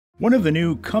One of the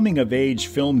new coming-of-age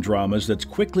film dramas that's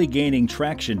quickly gaining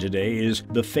traction today is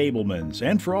The Fabelmans,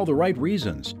 and for all the right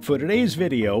reasons. For today's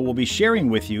video, we'll be sharing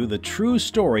with you the true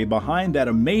story behind that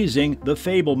amazing The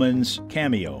Fabelmans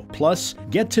Cameo. Plus,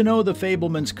 get to know The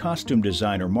Fabelmans costume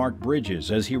designer Mark Bridges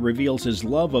as he reveals his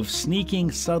love of sneaking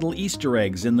subtle Easter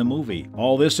eggs in the movie.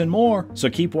 All this and more, so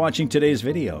keep watching today's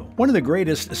video. One of the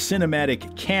greatest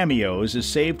cinematic cameos is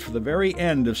saved for the very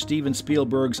end of Steven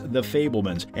Spielberg's The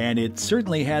Fabelmans, and it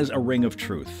certainly has a ring of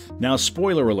truth. Now,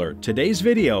 spoiler alert, today's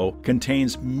video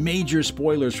contains major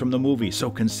spoilers from the movie,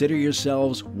 so consider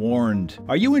yourselves warned.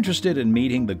 Are you interested in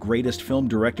meeting the greatest film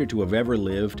director to have ever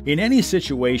lived? In any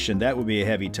situation, that would be a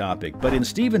heavy topic, but in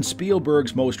Steven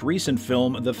Spielberg's most recent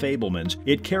film, The Fabelmans,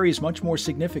 it carries much more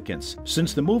significance.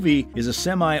 Since the movie is a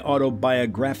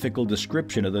semi-autobiographical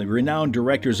description of the renowned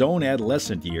director's own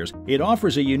adolescent years, it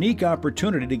offers a unique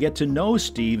opportunity to get to know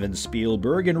Steven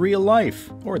Spielberg in real life,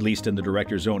 or at least in the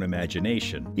director's own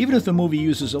imagination. Even if the movie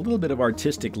uses a little bit of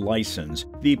artistic license,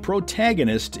 the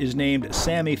protagonist is named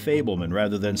Sammy Fabelman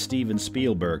rather than Steven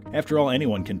Spielberg. After all,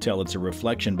 anyone can tell it's a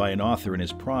reflection by an author in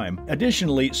his prime.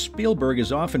 Additionally, Spielberg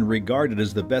is often regarded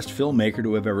as the best filmmaker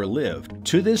to have ever lived.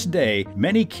 To this day,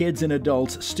 many kids and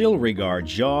adults still regard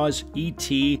Jaws,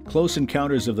 E.T., Close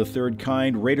Encounters of the Third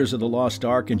Kind, Raiders of the Lost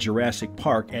Ark, and Jurassic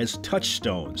Park as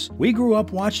touchstones. We grew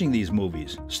up watching these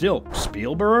movies. Still,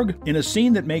 Spielberg? In a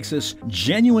scene that makes us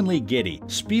genuinely giddy,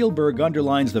 Spielberg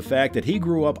underlines the fact that he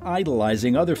grew up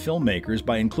idolizing other filmmakers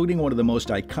by including one of the most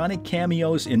iconic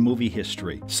cameos in movie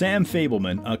history. Sam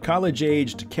Fabelman, a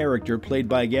college-aged character played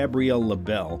by Gabrielle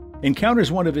LaBelle,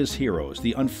 encounters one of his heroes,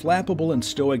 the unflappable and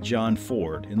stoic John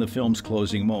Ford, in the film's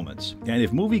closing moments. And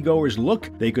if moviegoers look,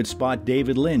 they could spot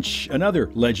David Lynch,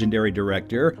 another legendary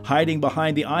director, hiding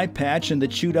behind the eye patch and the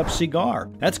chewed-up cigar.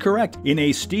 That's correct. In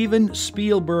a Steven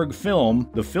Spielberg film,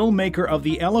 the filmmaker of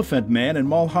The Elephant Man and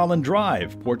Mulholland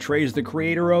Drive portrays the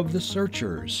creator of The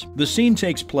Searchers. The scene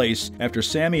takes place after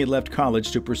Sammy had left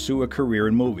college to pursue a career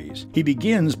in movies. He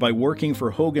begins by working for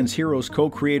Hogan's Heroes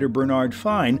co-creator Bernard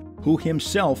Fine, who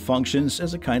himself functions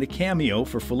as a kind of cameo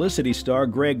for Felicity star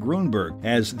Greg Grunberg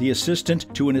as the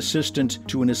assistant to an assistant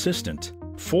to an assistant.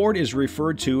 Ford is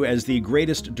referred to as the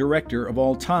greatest director of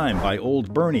all time by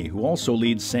Old Bernie, who also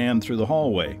leads Sam through the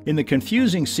hallway. In the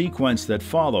confusing sequence that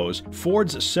follows,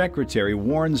 Ford's secretary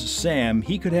warns Sam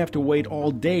he could have to wait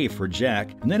all day for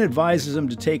Jack, and then advises him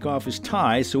to take off his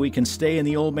tie so he can stay in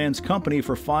the old man's company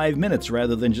for 5 minutes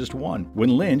rather than just one.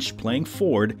 When Lynch, playing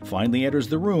Ford, finally enters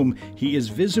the room, he is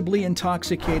visibly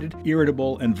intoxicated,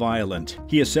 irritable, and violent.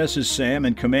 He assesses Sam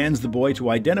and commands the boy to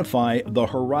identify the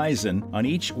horizon on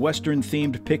each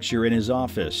Western-themed picture in his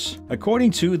office.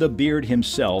 According to the Beard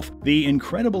himself, the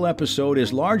incredible episode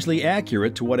is largely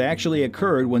accurate to what actually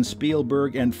occurred when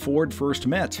Spielberg and Ford first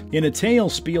met. In a tale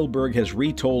Spielberg has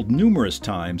retold numerous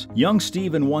times, young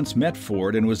Steven once met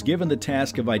Ford and was given the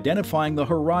task of identifying the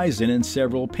horizon in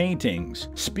several paintings.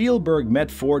 Spielberg met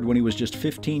Ford when he was just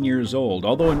 15 years old,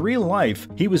 although in real life,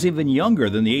 he was even younger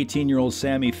than the 18-year-old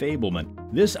Sammy Fabelman.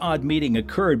 This odd meeting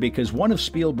occurred because one of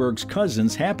Spielberg's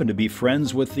cousins happened to be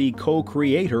friends with the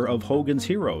co-creator of Hogan's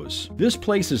Heroes. This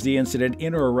places the incident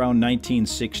in or around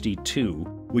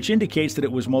 1962, which indicates that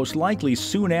it was most likely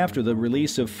soon after the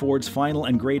release of Ford's final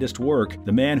and greatest work,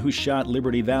 The Man Who Shot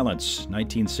Liberty Valance,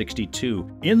 1962.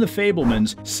 In The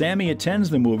Fabelmans, Sammy attends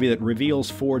the movie that reveals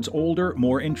Ford's older,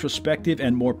 more introspective,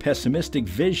 and more pessimistic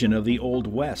vision of the Old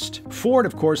West. Ford,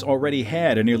 of course, already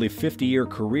had a nearly 50-year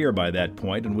career by that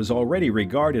point and was already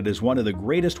regarded as one of the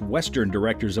greatest Western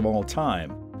directors of all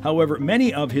time. However,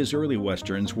 many of his early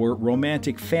westerns were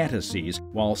romantic fantasies,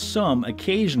 while some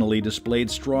occasionally displayed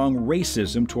strong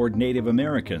racism toward Native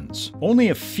Americans. Only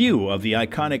a few of the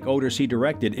iconic odors he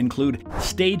directed include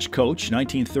Stagecoach,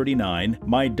 1939,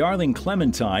 My Darling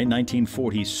Clementine,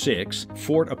 1946,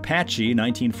 Fort Apache,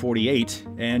 1948,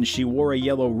 and She Wore a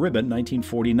Yellow Ribbon,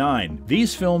 1949.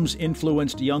 These films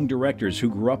influenced young directors who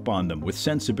grew up on them, with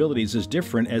sensibilities as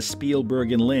different as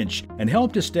Spielberg and Lynch, and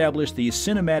helped establish the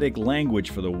cinematic language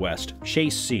for the West,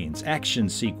 chase scenes, action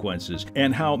sequences,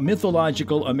 and how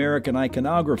mythological American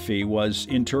iconography was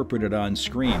interpreted on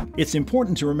screen. It's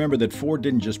important to remember that Ford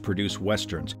didn't just produce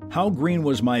westerns. How Green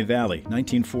Was My Valley,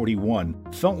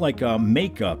 1941, felt like a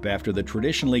makeup after the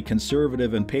traditionally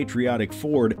conservative and patriotic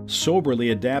Ford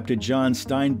soberly adapted John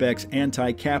Steinbeck's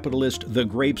anti-capitalist The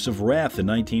Grapes of Wrath in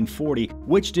 1940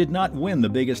 which did not win the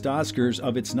biggest Oscars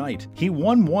of its night. He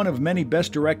won one of many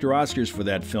Best Director Oscars for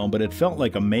that film, but it felt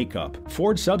like a makeup.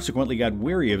 Ford subsequently got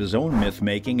weary of his own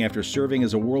myth-making after serving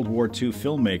as a World War II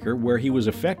filmmaker, where he was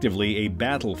effectively a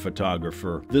battle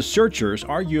photographer. The Searchers,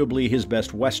 arguably his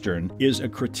best Western, is a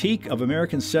critique of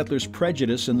American settlers'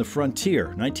 prejudice in the frontier,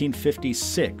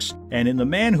 1956. And in The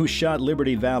Man Who Shot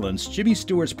Liberty Valance, Jimmy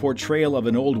Stewart's portrayal of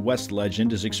an Old West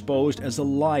legend is exposed as a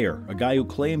liar, a guy who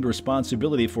claimed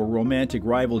responsibility for romantic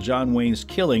rival John Wayne's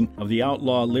killing of the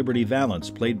outlaw Liberty Valance,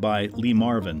 played by Lee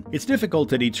Marvin. It's difficult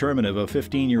to determine if a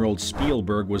 15-year-old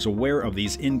Spielberg was aware of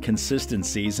these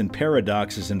inconsistencies and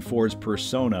paradoxes in Ford's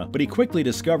persona, but he quickly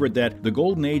discovered that the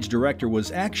Golden Age director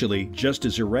was actually just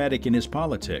as erratic in his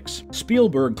politics.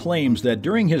 Spielberg claims that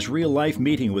during his real-life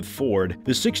meeting with Ford,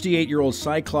 the 68-year-old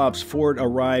Cyclops Ford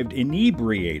arrived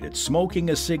inebriated, smoking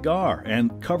a cigar,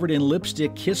 and covered in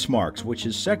lipstick kiss marks, which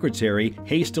his secretary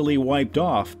hastily wiped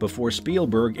off before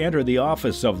Spielberg entered the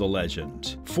office of the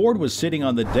legend. Ford was sitting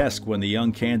on the desk when the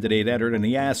young candidate entered, and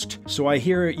he asked, "So I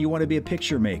hear you want to be a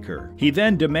picture maker?" He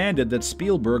then demanded that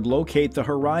Spielberg locate the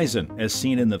horizon, as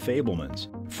seen in The Fabelmans.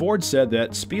 Ford said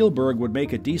that Spielberg would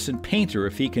make a decent painter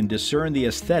if he can discern the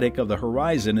aesthetic of the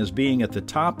horizon as being at the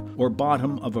top or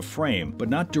bottom of a frame, but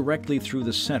not directly through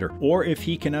the center, or if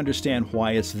he can understand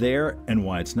why it's there and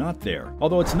why it's not there.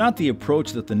 Although it's not the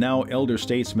approach that the now elder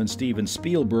statesman Steven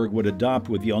Spielberg would adopt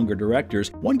with younger directors,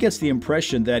 one gets the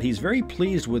impression that he's very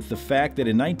pleased with the fact that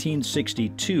in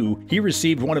 1962 he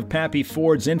received one of Pappy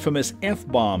Ford's infamous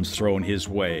F-bombs thrown his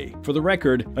way. For the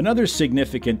record, another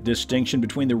significant distinction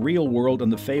between the real world and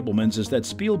the Fabelmans is that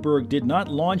Spielberg did not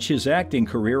launch his acting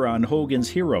career on Hogan's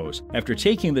Heroes. After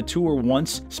taking the tour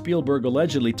once, Spielberg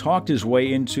allegedly talked his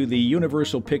way into the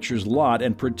Universal Pictures lot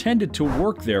and pretended to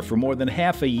work there for more than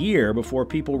half a year before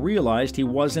people realized he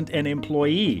wasn't an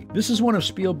employee. This is one of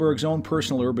Spielberg's own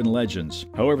personal urban legends.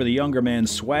 However, the younger man's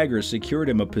swagger secured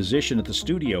him a position at the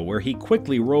studio, where he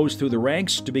quickly rose through the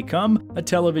ranks to become a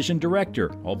television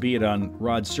director, albeit on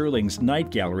Rod Serling's Night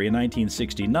Gallery in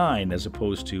 1969 as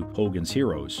opposed to Hogan's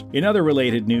Heroes. In other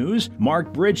related news,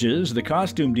 Mark Bridges, the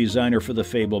costume designer for The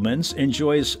Fabelmans,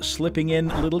 enjoys slipping in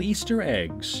little Easter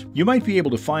eggs. You might be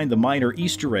able to find the minor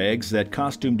Easter eggs that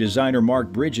costume designer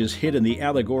Mark Bridges hid in the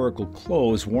allegorical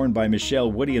clothes worn by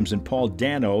Michelle Williams and Paul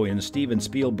Dano in Steven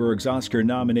Spielberg's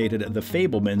Oscar-nominated The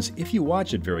Fabelmans if you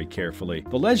watch it very carefully.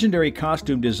 The legendary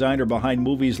costume designer behind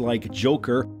movies like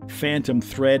Joker, Phantom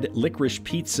Thread, Licorice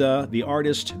Pizza, The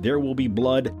Artist, There Will Be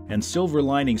Blood, and Silver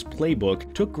Linings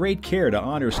Playbook took great care to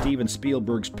honor Steven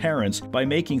Spielberg's parents by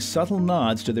making subtle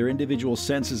nods to their individual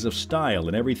senses of style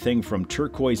in everything from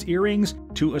turquoise earrings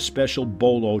to a special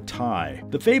bolo tie.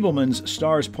 The Fabelmans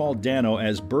stars Paul Dano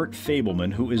as Bert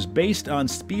Fabelman, who is based on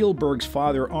Spielberg's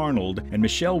father Arnold, and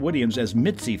Michelle Williams as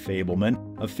Mitzi Fabelman,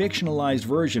 a fictionalized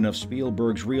version of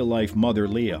Spielberg's real-life mother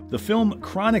Leah. The film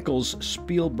chronicles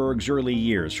Spielberg's early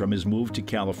years, from his move to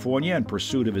California in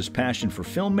pursuit of his passion for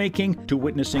filmmaking to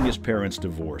witnessing his parents'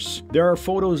 divorce. There are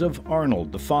photos of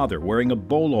Arnold, the father, wearing a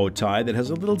bolo tie that has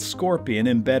a little scorpion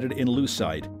embedded in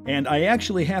lucite. And I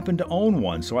actually happen to own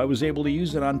one, so I was able to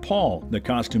use it on Paul, the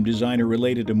costume designer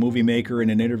related to Movie Maker, in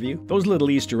an interview. Those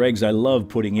little Easter eggs I love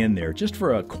putting in there, just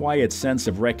for a quiet sense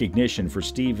of recognition for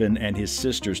Steven and his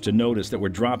sisters to notice that we're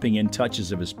dropping in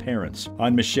touches of his parents.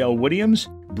 On Michelle Williams,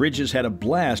 Bridges had a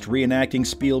blast reenacting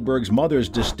Spielberg's mother's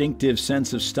distinctive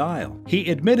sense of style.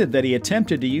 He admitted that he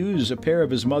attempted to use a pair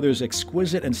of his mother's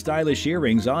exquisite and stylish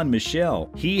earrings on Michelle.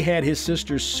 He had his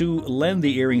sister Sue lend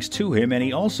the earrings to him, and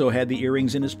he also had the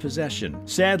earrings in his possession.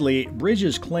 Sadly,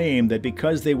 Bridges claimed that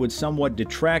because they would somewhat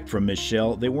detract from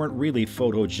Michelle, they weren't really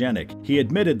photogenic. He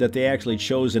admitted that they actually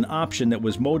chose an option that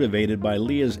was motivated by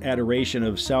Leah's adoration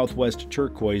of Southwest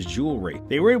turquoise jewelry.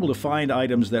 They were able to find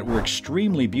items that were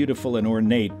extremely beautiful and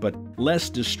ornate, but less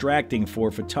distracting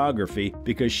for photography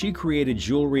because she created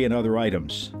jewelry and other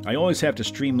items. I always have to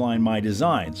streamline my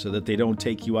design so that they don't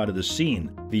take you out of the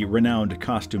scene, the renowned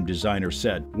costume designer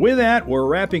said. With that, we're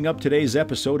wrapping up today's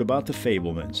episode about The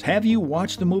Fabelmans. Have you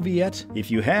watched the movie yet?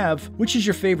 If you have, which is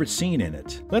your favorite scene in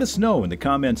it? Let us know in the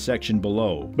comments section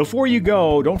below. Before you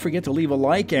go, don't forget to leave a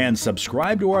like and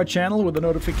subscribe to our channel with the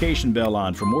notification bell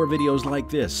on for more videos like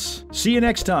this. See you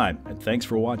next time, and thanks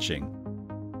for watching.